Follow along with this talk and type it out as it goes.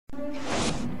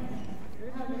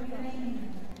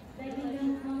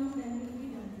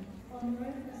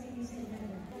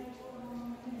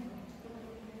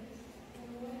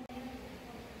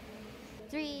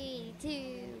2,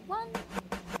 1.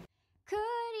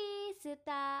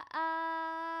 Kurisuta.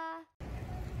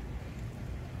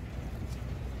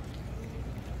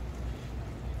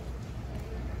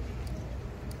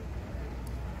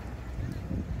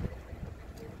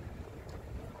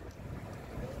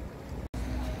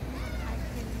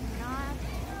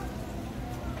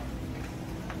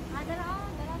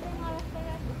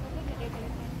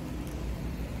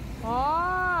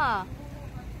 Oh,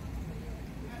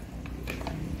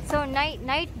 so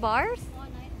night bars? Oh,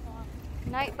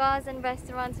 Night bars and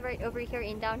restaurants right over here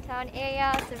in downtown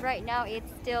area. So right now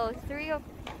it's still 3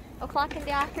 o'clock in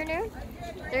the afternoon.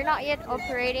 They're not yet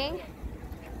operating,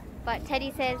 but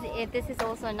Teddy says this is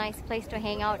also a nice place to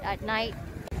hang out at night.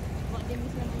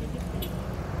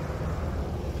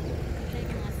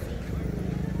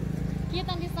 Cute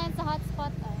ang design sa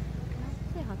hotspot.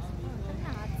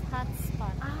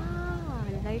 Hotspot. Ah,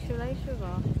 laishu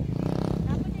ba?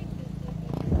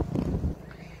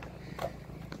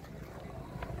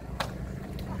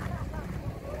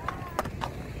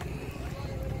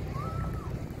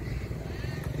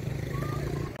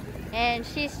 And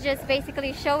she's just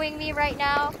basically showing me right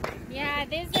now. Yeah,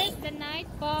 this is the night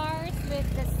bars with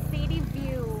the city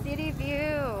view. City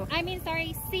view. I mean,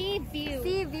 sorry, sea view.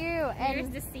 Sea view. And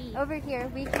here's the sea. Over here,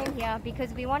 we came here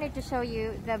because we wanted to show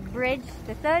you the bridge,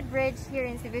 the third bridge here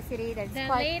in Cebu City. That's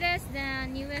the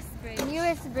newest bridge.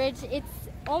 Newest bridge. It's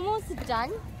almost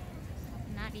done.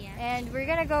 Not yet. And we're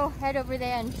gonna go head over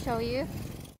there and show you.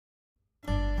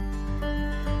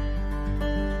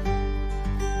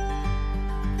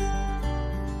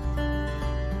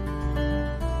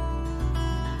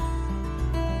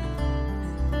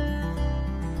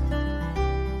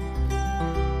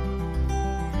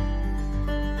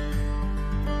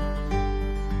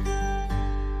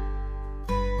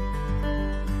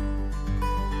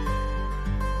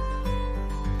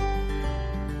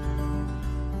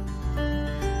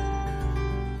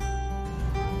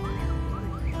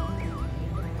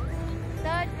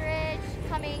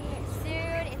 Coming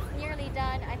soon. It's nearly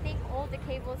done. I think all the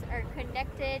cables are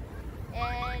connected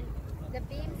and the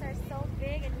beams are so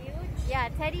big and huge. Yeah,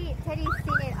 Teddy's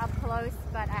seen it up close,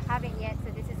 but I haven't yet,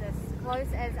 so this is as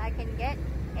close as I can get.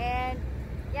 And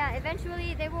yeah,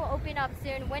 eventually they will open up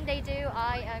soon. When they do,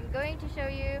 I am going to show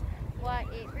you what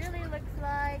it really looks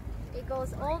like. It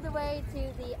goes all the way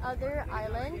to the other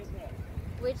island,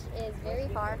 which is very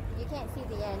far. You can't see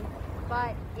the end,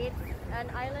 but it's an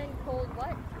island called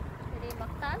what?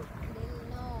 Mactan?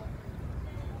 No.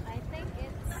 I think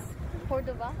it's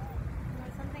Cordova.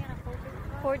 Something like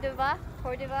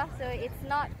Cordova. So it's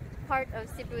not part of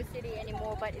Cebu City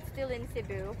anymore, but it's still in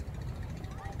Cebu.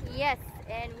 Yes,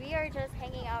 and we are just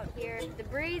hanging out here. The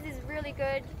breeze is really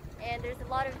good, and there's a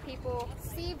lot of people.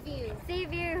 Sea view. Sea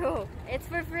view. It's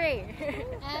for free.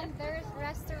 And there's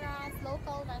restaurants,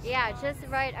 local restaurants. Yeah, just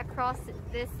right across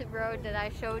this road that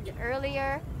I showed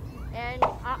earlier. And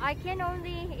I can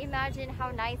only imagine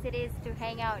how nice it is to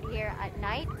hang out here at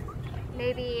night.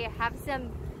 Maybe have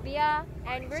some beer,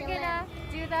 and we're gonna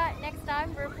do that next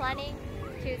time. We're planning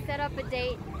to set up a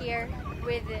date here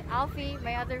with Alfie,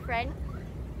 my other friend.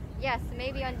 Yes,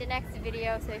 maybe on the next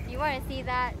video. So if you want to see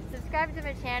that, subscribe to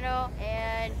my channel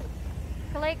and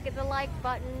click the like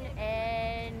button,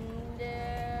 and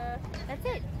that's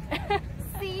it.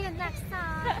 See you next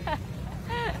time.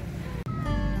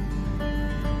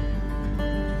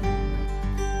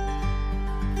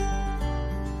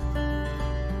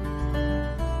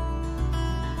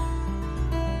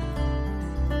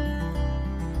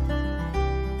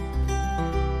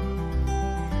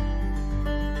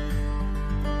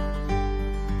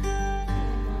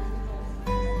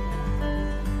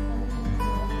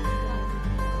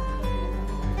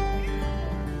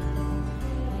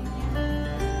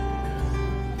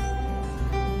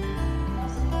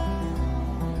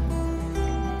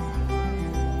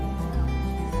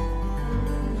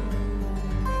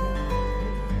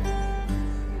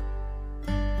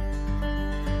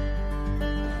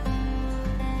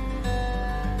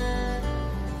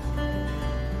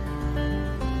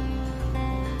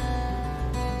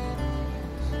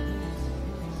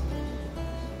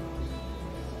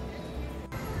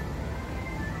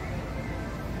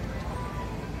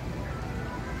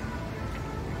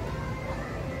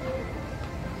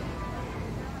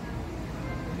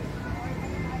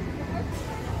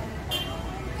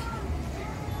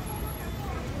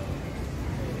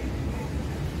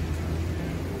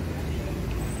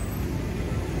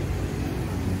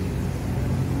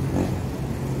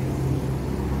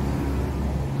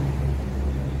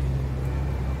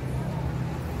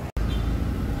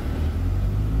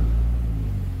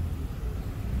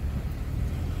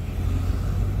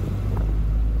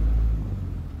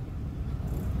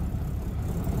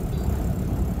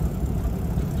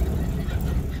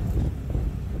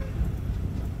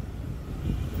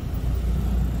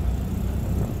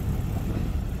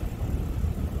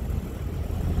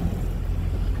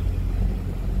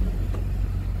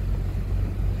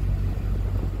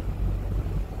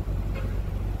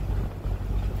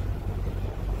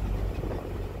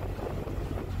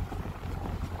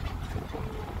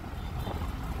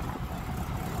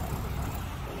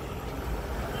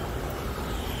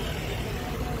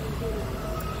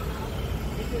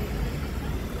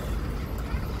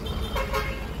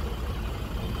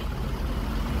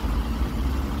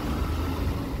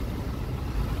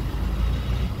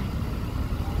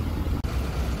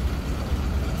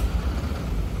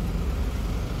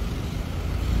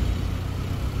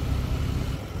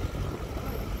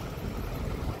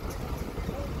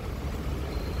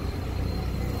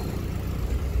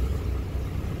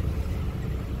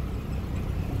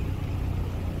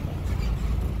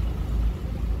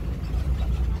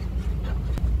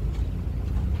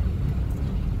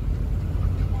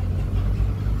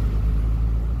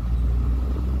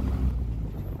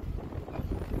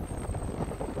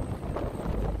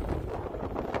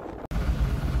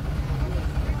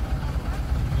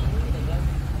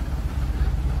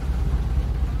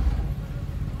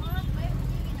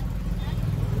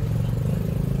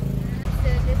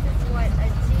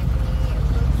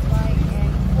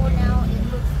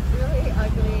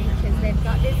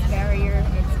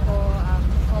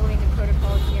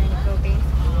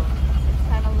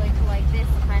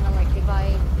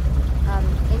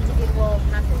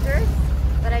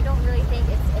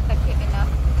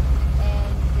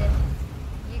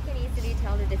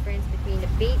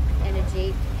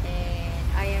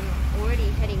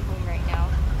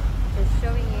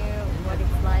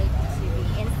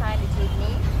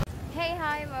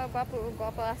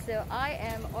 Guapa. So I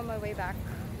am on my way back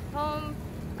home,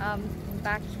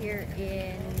 back here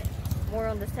in more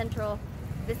on the central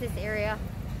business area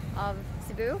of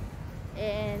Cebu,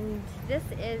 and this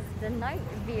is the night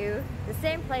view, the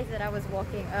same place that I was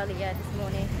walking earlier this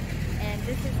morning, and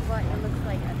this is what it looks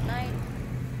like at night.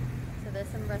 So there's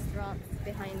some restaurants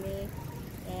behind me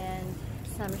and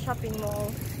some shopping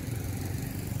malls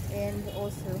and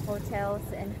also hotels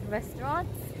and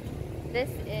restaurants. This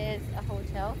is a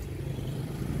hotel,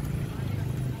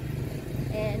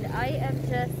 and I am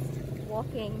just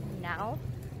walking now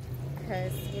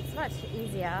because it's much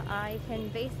easier. I can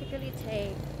basically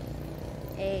take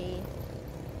a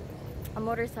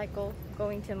motorcycle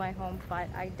going to my home, but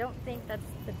I don't think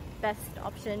that's the best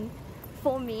option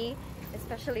for me,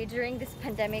 especially during this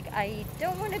pandemic. I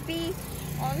don't want to be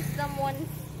on someone's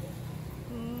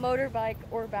motorbike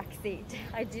or backseat.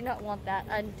 I do not want that.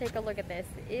 And take a look at this.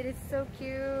 It is so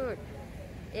cute.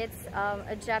 It's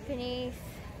a Japanese,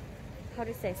 how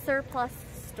to say, surplus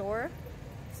store.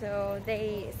 So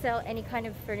they sell any kind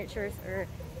of furniture or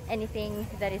anything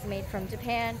that is made from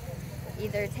Japan,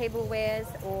 either tablewares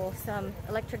or some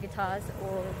electric guitars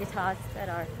or guitars that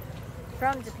are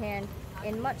from Japan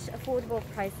in much affordable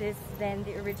prices than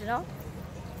the original.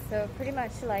 So pretty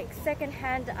much like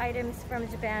second-hand items from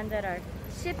Japan that are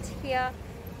shipped here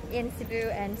in Cebu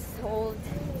and sold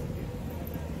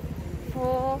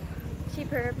for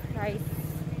cheaper price.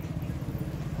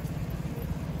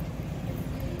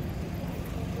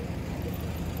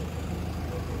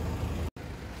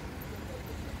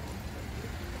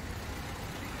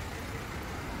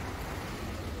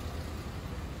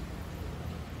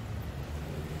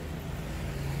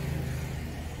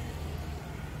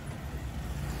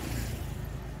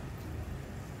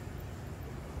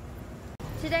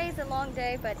 Today is a long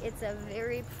day, but it's a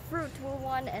very fruitful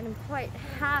one, and I'm quite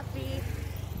happy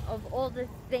of all the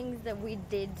things that we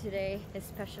did today,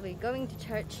 especially going to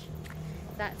church.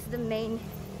 That's the main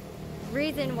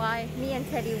reason why me and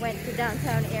Teddy went to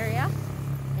downtown area.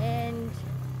 And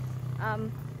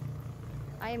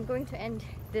I am going to end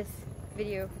this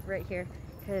video right here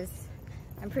because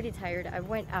I'm pretty tired. I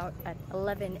went out at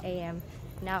 11 a.m.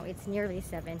 Now it's nearly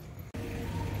 7.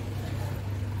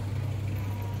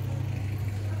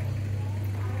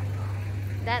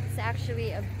 That's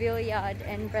actually a billiard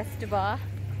and resto bar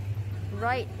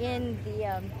right in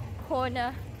the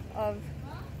corner of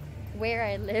where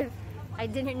I live. I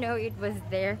didn't know it was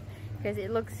there because it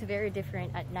looks very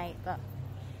different at night, but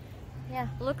yeah,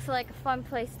 looks like a fun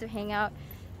place to hang out.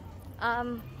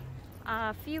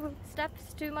 A few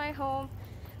steps to my home,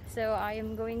 so I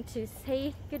am going to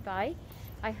say goodbye.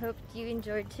 I hope you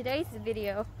enjoyed today's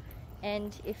video,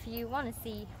 and if you want to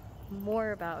see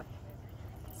more about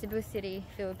Cebu City,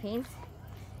 Philippines,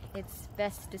 it's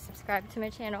best to subscribe to my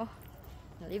channel,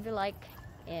 leave a like,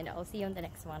 and I'll see you on the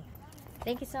next one.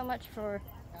 Thank you so much for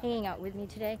hanging out with me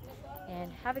today,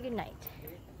 and have a good night.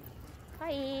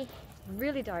 Bye.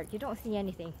 Really dark, you don't see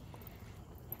anything.